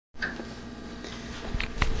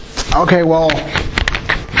Okay, well,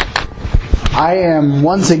 I am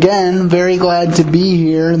once again very glad to be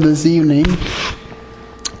here this evening,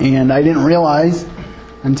 and I didn't realize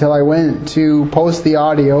until I went to post the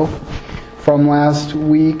audio from last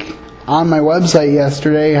week on my website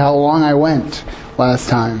yesterday how long I went last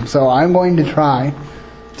time. So I'm going to try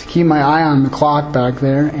to keep my eye on the clock back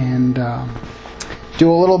there and do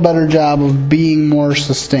a little better job of being more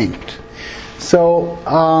succinct. So,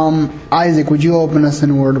 Isaac, would you open us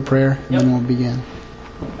in a word of prayer, and then we'll begin.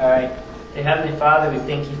 All right. Dear Heavenly Father, we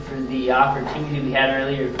thank you for the opportunity we had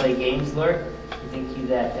earlier to play games, Lord. We thank you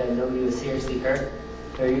that nobody was seriously hurt.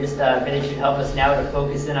 Lord, you just pray that you'd help us now to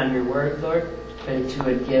focus in on your word, Lord. Pray that you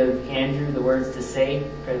would give Andrew the words to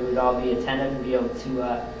say. Pray that we'd all be attentive and be able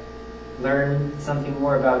to learn something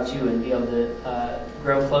more about you and be able to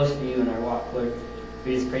grow closer to you in our walk, Lord.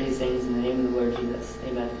 We just pray these things in the name of the Lord Jesus.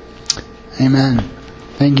 Amen. Amen.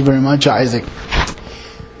 Thank you very much, Isaac.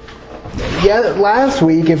 Yeah, last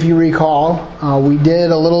week, if you recall, we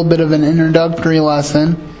did a little bit of an introductory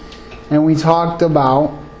lesson, and we talked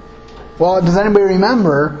about. Well, does anybody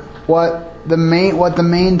remember what the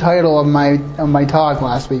main title of my talk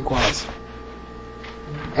last week was?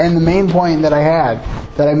 And the main point that I had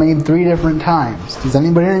that I made 3 different times. Does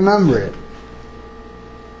anybody remember it?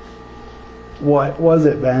 What was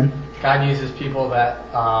it, Ben? God uses people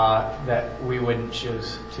that we wouldn't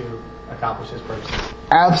choose to accomplish His purposes.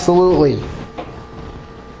 Absolutely.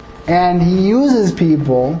 And He uses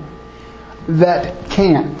people that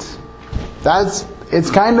can't. It's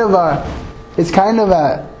the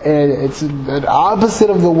opposite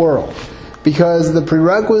of the world, because the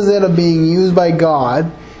prerequisite of being used by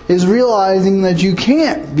God is realizing that you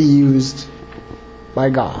can't be used by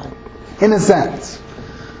God, in a sense,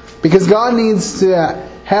 because God needs to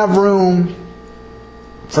have room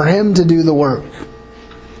for Him to do the work.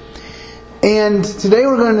 And today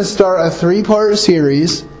we're going to start a 3-part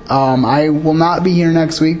series. I will not be here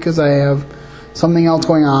next week because I have something else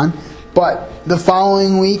going on. But the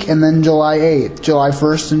following week, and then July 8th, July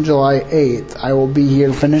 1st and July 8th, I will be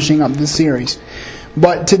here finishing up this series.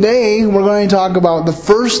 But today we're going to talk about the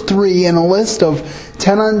first 3 in a list of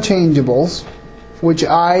 10 unchangeables, which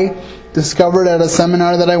I discovered at a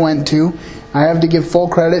seminar that I went to. I have to give full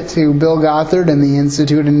credit to Bill Gothard and the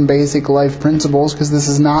Institute in Basic Life Principles, because this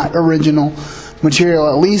is not original material.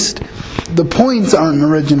 At least the points aren't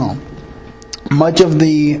original. Much of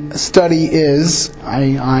the study is.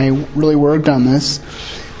 I really worked on this.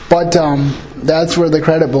 But that's where the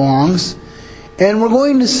credit belongs. And we're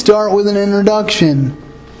going to start with an introduction.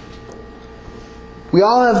 We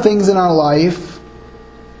all have things in our life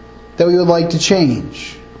that we would like to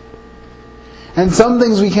change. And some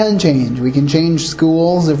things we can change. We can change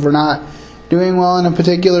schools. If we're not doing well in a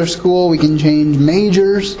particular school, we can change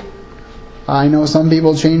majors. I know some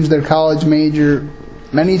people change their college major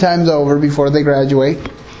many times over before they graduate.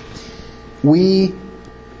 We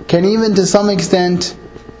can even, to some extent,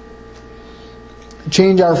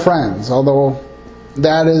 change our friends, although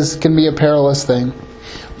that can be a perilous thing.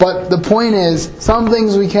 But the point is, some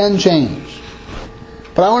things we can change.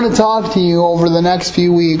 But I want to talk to you over the next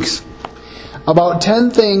few weeks about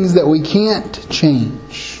 10 things that we can't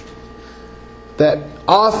change, that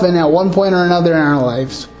often at one point or another in our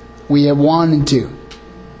lives we have wanted to.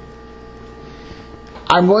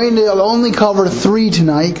 I'm going to only cover 3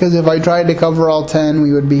 tonight, because if I tried to cover all 10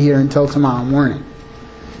 we would be here until tomorrow morning,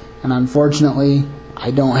 and unfortunately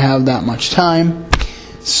I don't have that much time.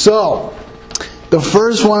 So the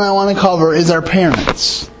first one I want to cover is our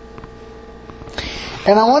parents.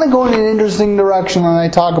 And I want to go in an interesting direction when I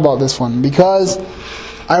talk about this one, because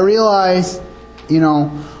I realize,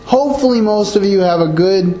 hopefully most of you have a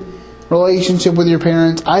good relationship with your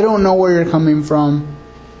parents. I don't know where you're coming from.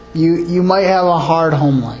 You might have a hard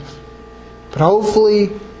home life. But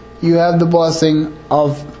hopefully you have the blessing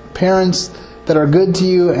of parents that are good to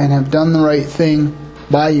you and have done the right thing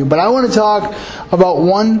by you. But I want to talk about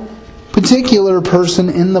one particular person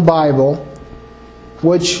in the Bible,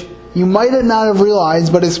 which you might not have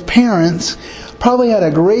realized, but his parents probably had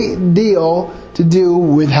a great deal to do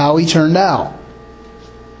with how he turned out.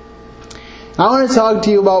 I want to talk to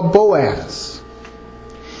you about Boaz.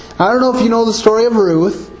 I don't know if you know the story of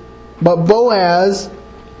Ruth, but Boaz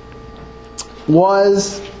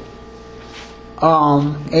was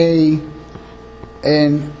a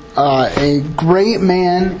great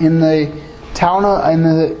man in the town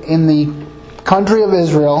in the country of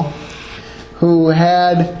Israel, who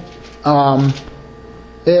had.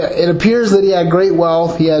 It appears that he had great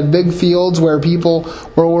wealth. He had big fields where people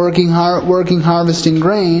were working harvesting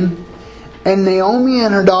grain. And Naomi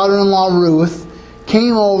and her daughter-in-law Ruth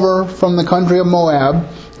came over from the country of Moab,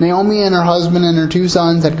 Naomi and her husband and her 2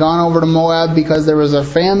 sons had gone over to Moab because there was a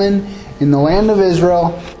famine in the land of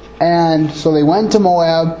Israel. And so they went to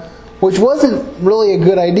Moab, which wasn't really a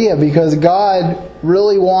good idea because God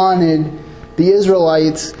really wanted the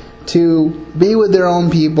Israelites to be with their own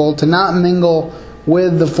people, to not mingle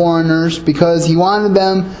with the foreigners, because He wanted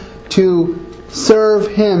them to serve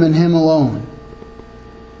Him and Him alone.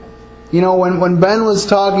 You know, when Ben was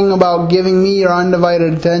talking about giving me your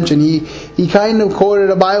undivided attention, he kind of quoted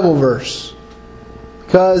a Bible verse.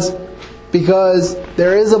 Because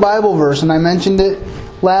there is a Bible verse, and I mentioned it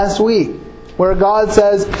last week, where God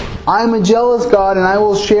says, I'm a jealous God and I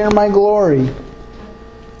will share my glory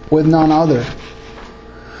with none other.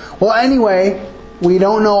 Well, anyway, we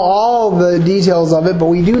don't know all the details of it, but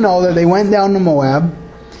we do know that they went down to Moab.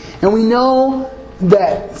 And we know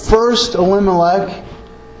that first Elimelech,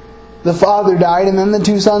 the father, died, and then the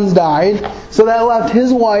 2 sons died. So that left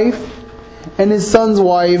his wife and his sons'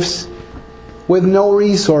 wives with no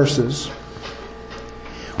resources.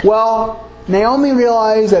 Well, Naomi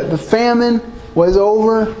realized that the famine was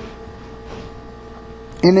over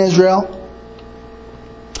in Israel.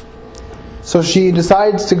 So she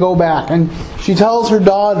decides to go back. And she tells her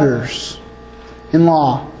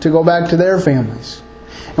daughters-in-law to go back to their families.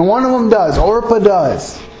 And one of them does. Orpah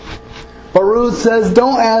does. But Ruth says,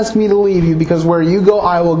 don't ask me to leave you, because where you go,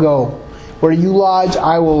 I will go. Where you lodge,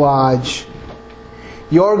 I will lodge.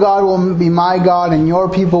 Your God will be my God, and your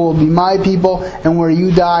people will be my people, and where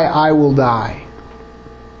you die, I will die.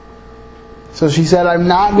 So she said, I'm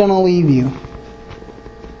not going to leave you.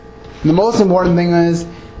 And the most important thing is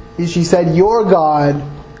she said, your God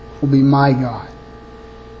will be my God.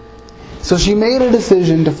 So she made a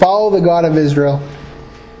decision to follow the God of Israel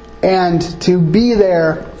and to be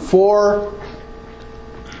there for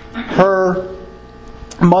her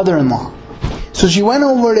mother-in-law. So she went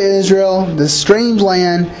over to Israel, this strange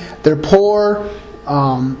land. They're poor.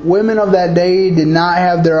 Women of that day did not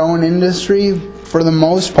have their own industry for the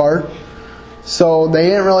most part. So they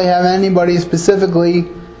didn't really have anybody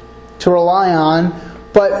specifically to rely on.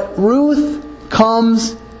 But Ruth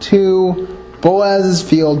comes to Boaz's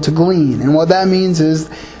field to glean. And what that means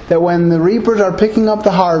is that when the reapers are picking up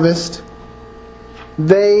the harvest,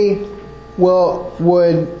 they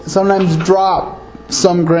would sometimes drop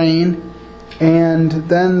some grain, and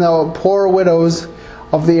then the poor widows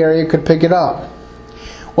of the area could pick it up.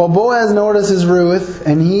 Well, Boaz notices Ruth,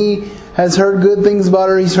 and he has heard good things about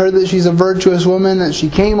her. He's heard that she's a virtuous woman, that she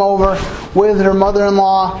came over with her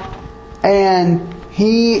mother-in-law, and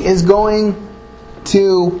he is going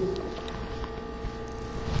to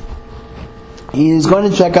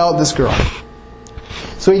check out this girl.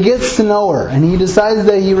 So he gets to know her, and he decides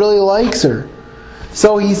that he really likes her.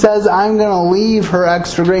 So he says, I'm going to leave her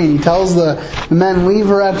extra grain. He tells the men, leave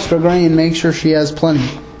her extra grain, make sure she has plenty.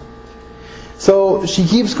 So she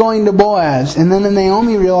keeps going to Boaz, and then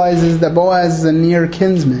Naomi realizes that Boaz is a near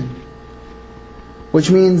kinsman,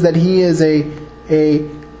 which means that he is a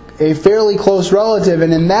fairly close relative.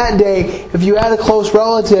 And in that day, if you had a close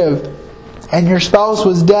relative and your spouse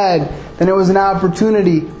was dead, then it was an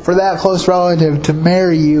opportunity for that close relative to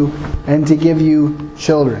marry you and to give you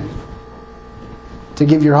children, to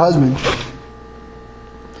give your husband children.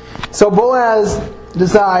 So Boaz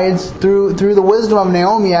decides, through the wisdom of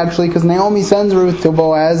Naomi, actually, because Naomi sends Ruth to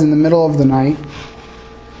Boaz in the middle of the night.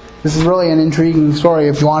 This is really an intriguing story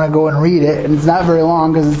if you want to go and read it, and it's not very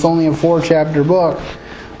long because it's only a 4-chapter book.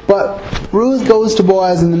 But Ruth goes to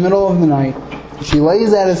Boaz in the middle of the night. She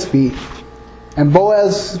lays at his feet, and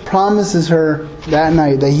Boaz promises her that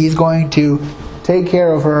night that he's going to take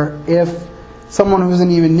care of her if someone who's an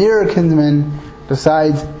even nearer kinsman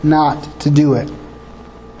decides not to do it.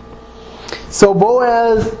 So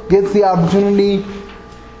Boaz gets the opportunity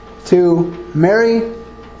to marry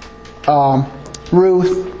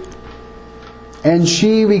Ruth, and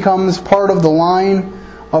she becomes part of the line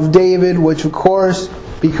of David, which of course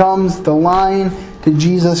becomes the line to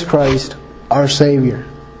Jesus Christ, our Savior.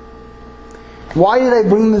 Why did I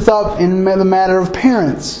bring this up in the matter of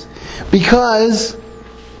parents? Because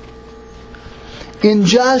in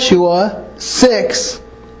Joshua 6,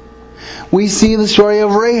 we see the story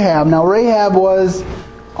of Rahab. Now, Rahab was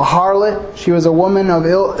a harlot. She was a woman of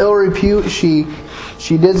ill repute. She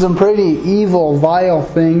did some pretty evil, vile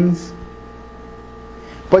things.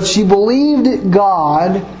 But she believed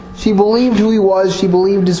God. She believed who He was. She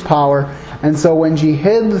believed His power. And so when she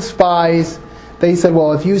hid the spies, they said,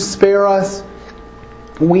 well, if you spare us,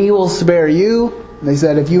 we will spare you. They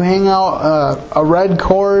said, if you hang out a red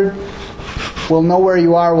cord, we'll know where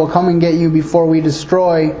you are. We'll come and get you before we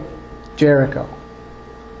destroy Jericho.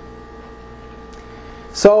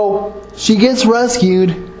 So she gets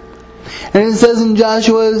rescued, And it says in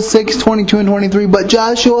Joshua 6:22 and 23, "But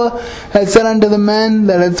Joshua had said unto the men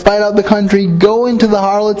that had spied out the country, Go into the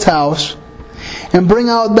harlot's house, and bring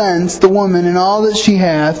out thence the woman and all that she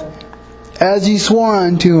hath, as ye swore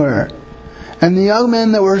unto her. And the young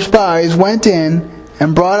men that were spies went in,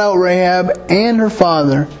 and brought out Rahab and her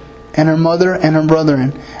father, and her mother and her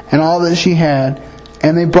brethren, and all that she had.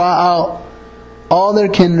 And they brought out all their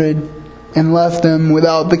kindred, and left them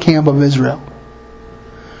without the camp of Israel."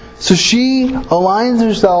 So she aligns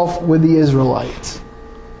herself with the Israelites.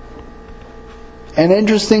 And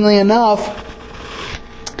interestingly enough,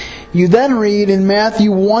 you then read in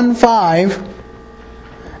Matthew 1:5,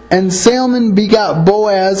 "And Salmon begot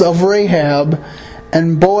Boaz of Rahab,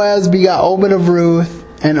 and Boaz begot Obed of Ruth,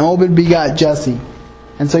 and Obed begot Jesse."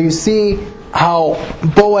 And so you see how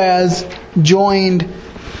Boaz joined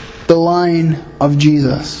the line of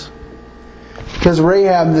Jesus. Because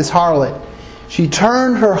Rahab, this harlot, she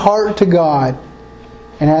turned her heart to God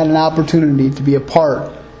and had an opportunity to be a part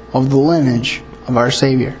of the lineage of our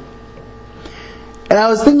Savior. And I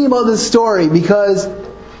was thinking about this story because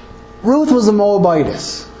Ruth was a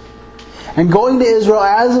Moabitess. And going to Israel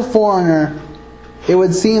as a foreigner, it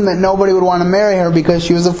would seem that nobody would want to marry her because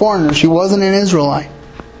she was a foreigner. She wasn't an Israelite.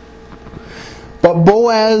 But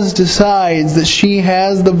Boaz decides that she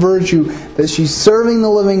has the virtue, that she's serving the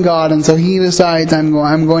living God, and so he decides, I'm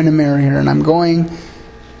going to marry her, and I'm going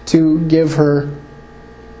to give her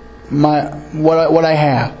what I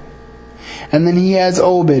have. And then he has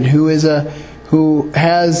Obed, who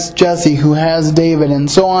has Jesse, who has David, and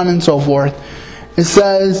so on and so forth. It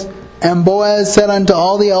says, "And Boaz said unto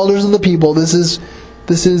all the elders of the people," this is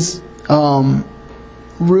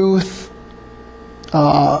Ruth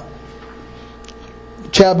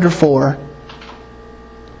chapter 4,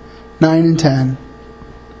 9 and 10.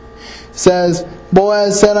 Says,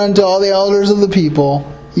 "Boaz said unto all the elders of the people,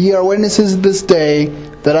 Ye are witnesses this day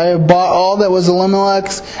that I have bought all that was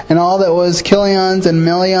Elimelech's and all that was Kilion's and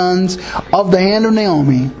Malion's of the hand of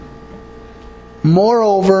Naomi.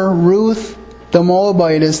 Moreover, Ruth the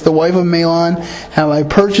Moabitess, the wife of Mahlon, have I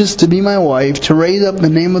purchased to be my wife, to raise up the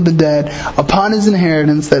name of the dead upon his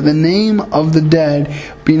inheritance, that the name of the dead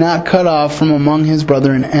be not cut off from among his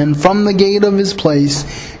brethren. And from the gate of his place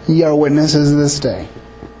ye are witnesses this day."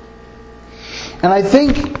 And I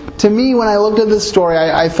think, to me, when I looked at this story,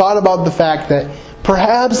 I thought about the fact that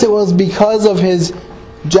perhaps it was because of his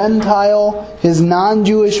Gentile, his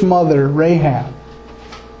non-Jewish mother, Rahab,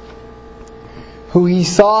 who he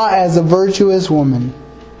saw as a virtuous woman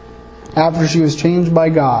after she was changed by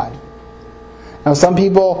God. Now, some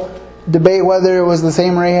people debate whether it was the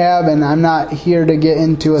same Rahab, and I'm not here to get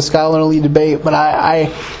into a scholarly debate, but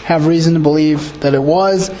I have reason to believe that it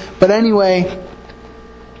was. But anyway,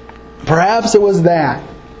 perhaps it was that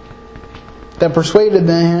persuaded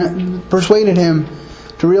him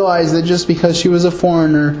to realize that just because she was a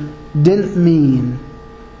foreigner didn't mean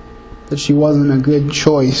that she wasn't a good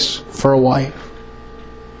choice for a wife.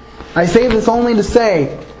 I say this only to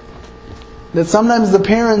say that sometimes the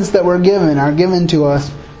parents that we're given are given to us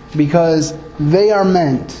because they are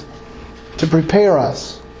meant to prepare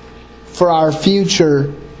us for our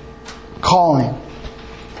future calling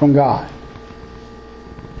from God.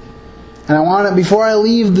 And I want to, before I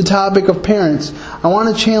leave the topic of parents, I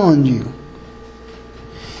want to challenge you.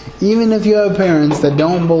 Even if you have parents that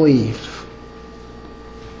don't believe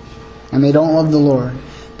and they don't love the Lord,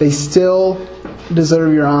 they still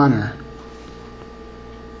deserve your honor.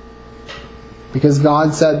 Because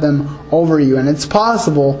God set them over you. And it's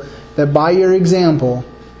possible that by your example,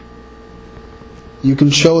 you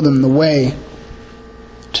can show them the way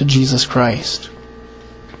to Jesus Christ.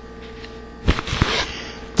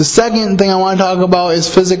 The second thing I want to talk about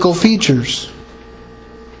is physical features.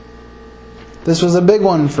 This was a big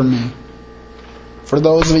one for me. For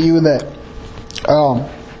those of you that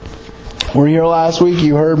were here last week,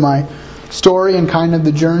 you heard my story and kind of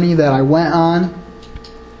the journey that I went on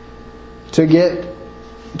to get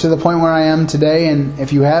to the point where I am today. And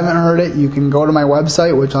if you haven't heard it, you can go to my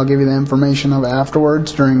website, which I'll give you the information of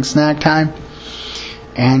afterwards during snack time,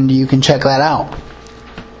 and you can check that out.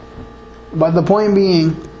 But the point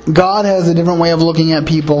being, God has a different way of looking at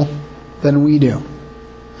people than we do.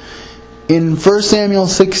 In 1 Samuel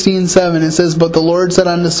 16:7 it says, "But the Lord said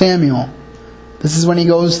unto Samuel," this is when he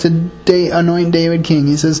goes to anoint David king,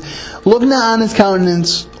 he says, "Look not on his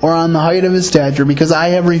countenance or on the height of his stature, because I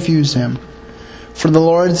have refused him. For the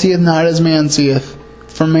Lord seeth not as man seeth.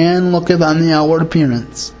 For man looketh on the outward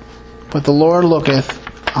appearance, but the Lord looketh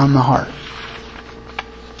on the heart."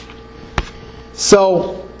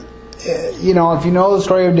 So, if you know the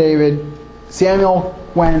story of David, Samuel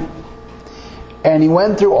went And he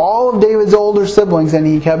went through all of David's older siblings, and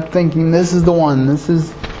he kept thinking, this is the one. This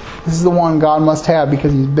is the one God must have,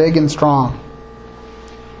 because he's big and strong.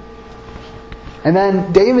 And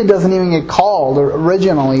then David doesn't even get called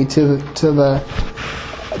originally to the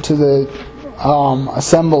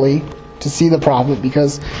assembly to see the prophet,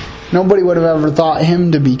 because nobody would have ever thought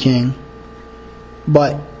him to be king.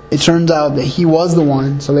 But it turns out that he was the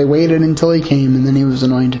one, so they waited until he came, and then he was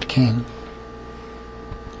anointed king.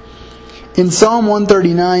 In Psalm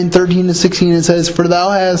 139, 13-16, it says, "For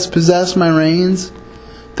thou hast possessed my reins,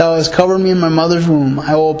 thou hast covered me in my mother's womb.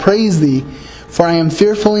 I will praise thee, for I am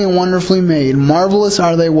fearfully and wonderfully made. Marvelous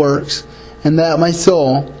are thy works, and that my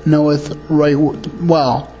soul knoweth right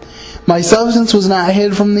well. My substance was not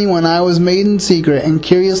hid from thee when I was made in secret, and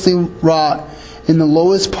curiously wrought in the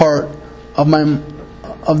lowest part of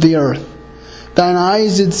the earth. Thine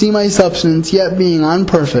eyes did see my substance, yet being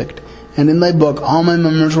unperfect, and in thy book all my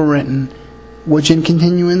members were written, which in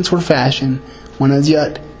continuance were fashioned, when as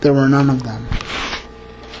yet there were none of them."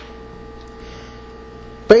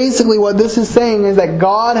 Basically what this is saying is that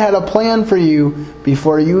God had a plan for you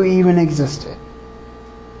before you even existed.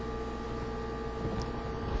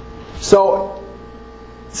 So,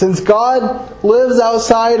 since God lives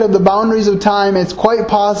outside of the boundaries of time, it's quite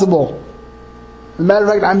possible. As a matter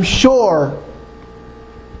of fact, I'm sure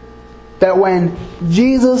that when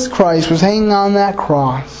Jesus Christ was hanging on that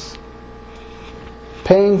cross,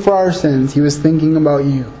 paying for our sins, He was thinking about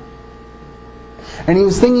you. And He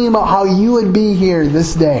was thinking about how you would be here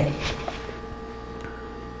this day,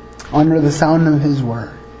 under the sound of His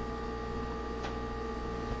Word.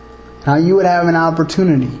 How you would have an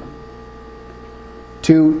opportunity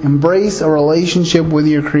to embrace a relationship with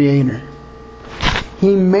your Creator.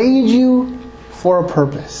 He made you for a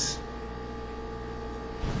purpose.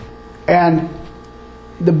 And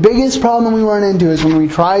the biggest problem we run into is when we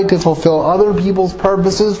try to fulfill other people's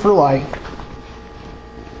purposes for life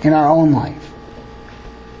in our own life,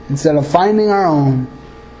 instead of finding our own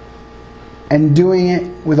and doing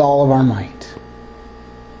it with all of our might.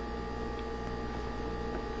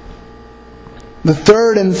 The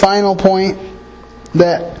third and final point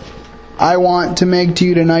that I want to make to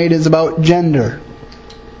you tonight is about gender.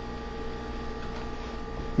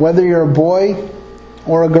 Whether you're a boy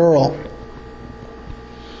or a girl.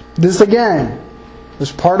 This again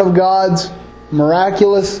was part of God's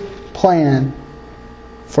miraculous plan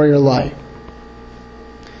for your life.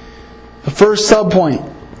 The first subpoint,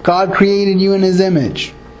 God created you in His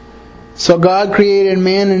image. So God created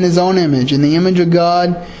man in His own image. In the image of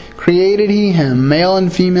God created He him. Male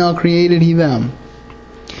and female created He them.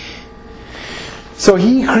 So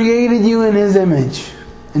He created you in His image.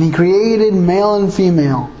 And He created male and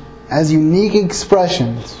female as unique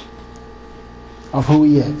expressions of who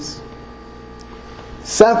He is.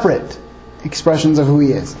 Separate expressions of who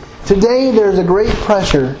He is. Today there's a great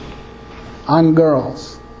pressure on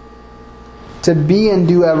girls to be and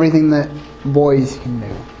do everything that boys can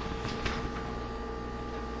do.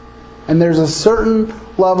 And there's a certain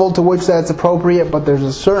level to which that's appropriate, but there's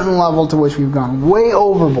a certain level to which we've gone way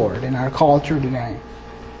overboard in our culture today.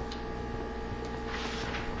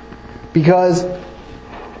 Because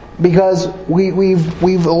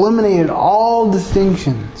we've eliminated all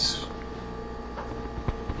distinctions.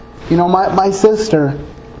 You know, my sister,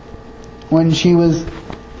 when she was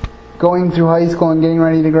going through high school and getting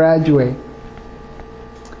ready to graduate,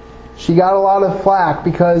 she got a lot of flack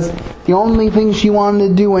because the only thing she wanted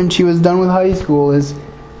to do when she was done with high school is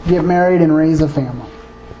get married and raise a family.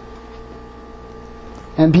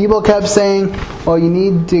 And people kept saying, well, you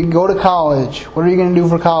need to go to college. What are you going to do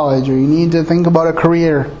for college? Or you need to think about a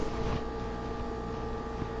career.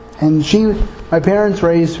 And my parents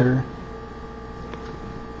raised her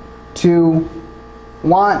to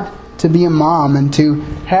want to be a mom and to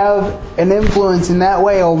have an influence in that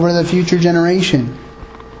way over the future generation.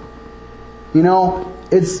 You know,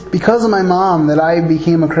 it's because of my mom that I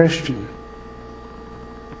became a Christian.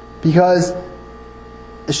 Because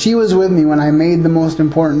she was with me when I made the most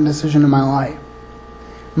important decision in my life.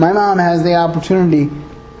 My mom has the opportunity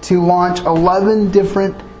to launch 11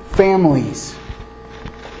 different families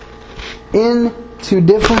into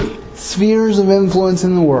different spheres of influence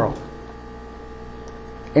in the world,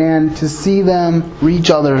 and to see them reach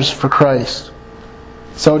others for Christ.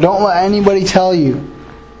 So don't let anybody tell you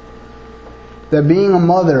that being a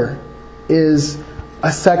mother is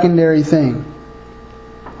a secondary thing,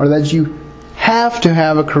 or that you have to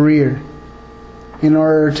have a career in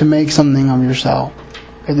order to make something of yourself.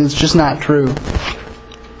 It's just not true.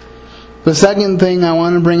 The second thing I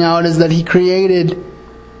want to bring out is that He created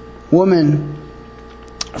woman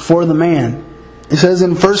for the man. It says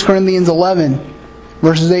in 1 Corinthians 11,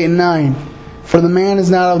 verses 8 and 9, "For the man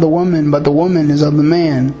is not of the woman, but the woman is of the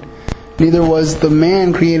man. Neither was the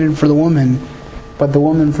man created for the woman, but the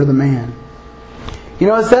woman for the man." You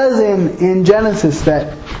know, it says in Genesis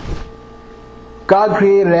that God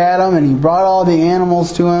created Adam and He brought all the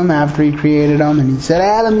animals to him after He created them. And He said,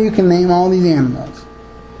 "Adam, you can name all these animals."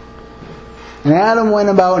 And Adam went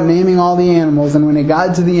about naming all the animals. And when it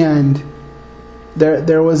got to the end,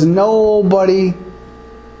 there was nobody,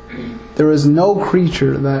 there was no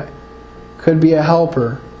creature that could be a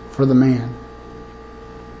helper for the man.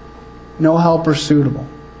 No helper suitable.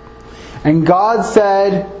 And God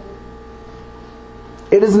said,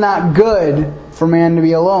 "It is not good for man to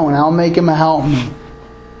be alone. I'll make him a helpmeet."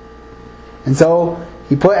 And so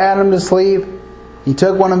He put Adam to sleep. He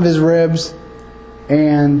took one of his ribs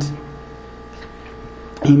and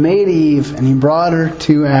He made Eve and He brought her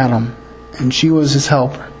to Adam. And she was his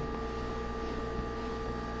helper.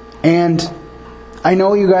 And I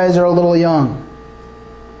know you guys are a little young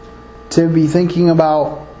to be thinking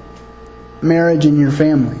about marriage in your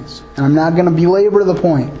families. And I'm not going to belabor the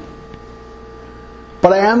point.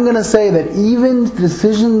 But I am going to say that even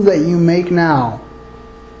decisions that you make now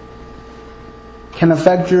can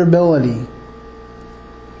affect your ability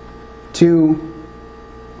to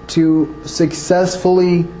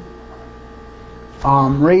successfully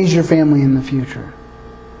raise your family in the future.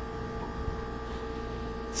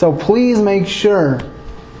 So please make sure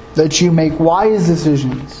that you make wise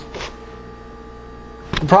decisions.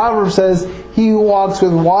 The proverb says, "He who walks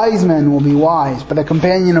with wise men will be wise, but a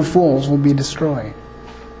companion of fools will be destroyed."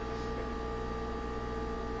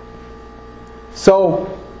 So,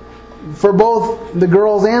 for both the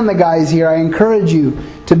girls and the guys here, I encourage you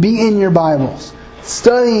to be in your Bibles,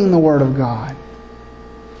 studying the Word of God.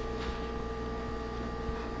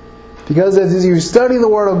 Because as you study the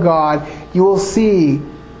Word of God, you will see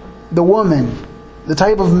the woman, the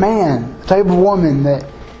type of man, the type of woman that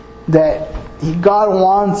God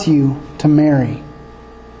wants you to marry.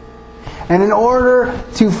 And in order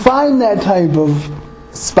to find that type of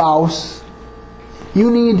spouse,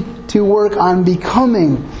 you need to work on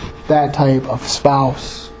becoming that type of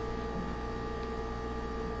spouse.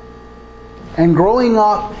 And growing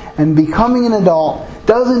up and becoming an adult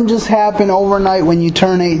doesn't just happen overnight when you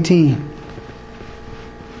turn 18.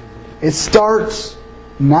 It starts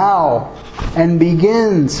now and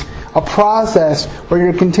begins a process where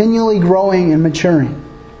you're continually growing and maturing.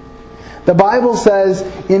 The Bible says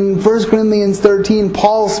in 1 Corinthians 13,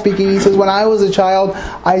 Paul speaking, he says, "When I was a child,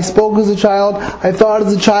 I spoke as a child, I thought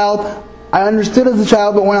as a child, I understood as a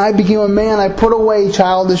child, but when I became a man, I put away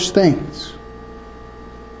childish things."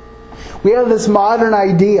 We have this modern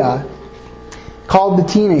idea called the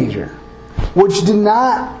teenager, which did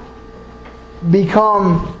not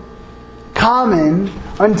become common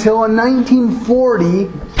until a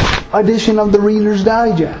 1940 edition of the Reader's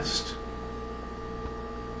Digest.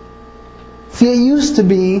 See, it used to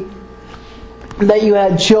be that you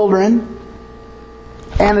had children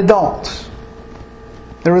and adults.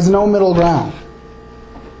 There was no middle ground.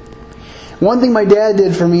 One thing my dad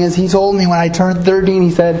did for me is he told me when I turned 13,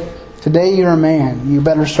 he said, "Today you're a man. You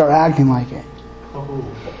better start acting like it."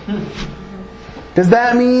 Does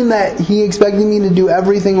that mean that he expected me to do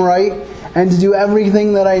everything right and to do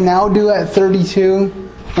everything that I now do at 32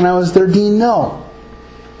 when I was 13? No.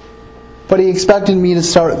 But he expected me to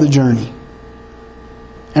start the journey.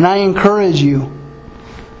 And I encourage you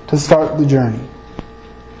to start the journey.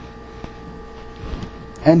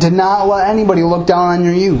 And to not let anybody look down on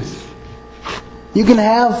your youth. You can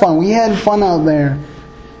have fun. We had fun out there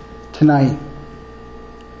tonight.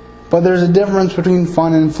 But there's a difference between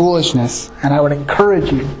fun and foolishness. And I would encourage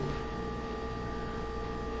you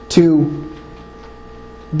to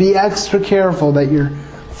be extra careful that your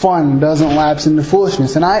fun doesn't lapse into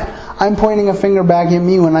foolishness. And I'm pointing a finger back at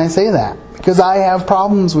me when I say that. Because I have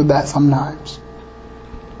problems with that sometimes.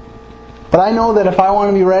 But I know that if I want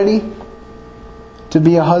to be ready to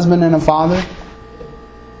be a husband and a father,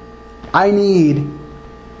 I need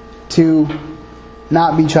to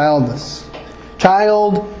not be childish.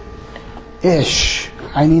 Childish.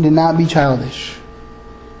 I need to not be childish.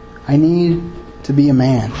 I need to be a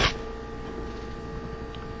man.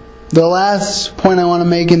 The last point I want to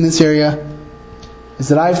make in this area is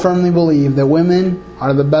that I firmly believe that women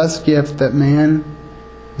are the best gift that man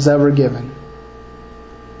was ever given.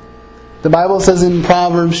 The Bible says in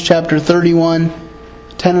Proverbs chapter 31,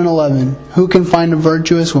 10 and 11, "Who can find a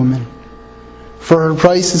virtuous woman? For her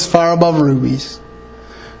price is far above rubies.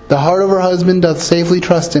 The heart of her husband doth safely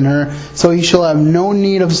trust in her, so he shall have no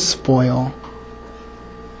need of spoil."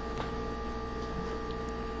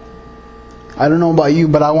 I don't know about you,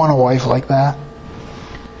 but I want a wife like that.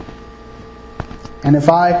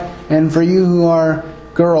 And for you who are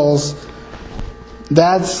girls,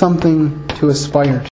 that's something to aspire to.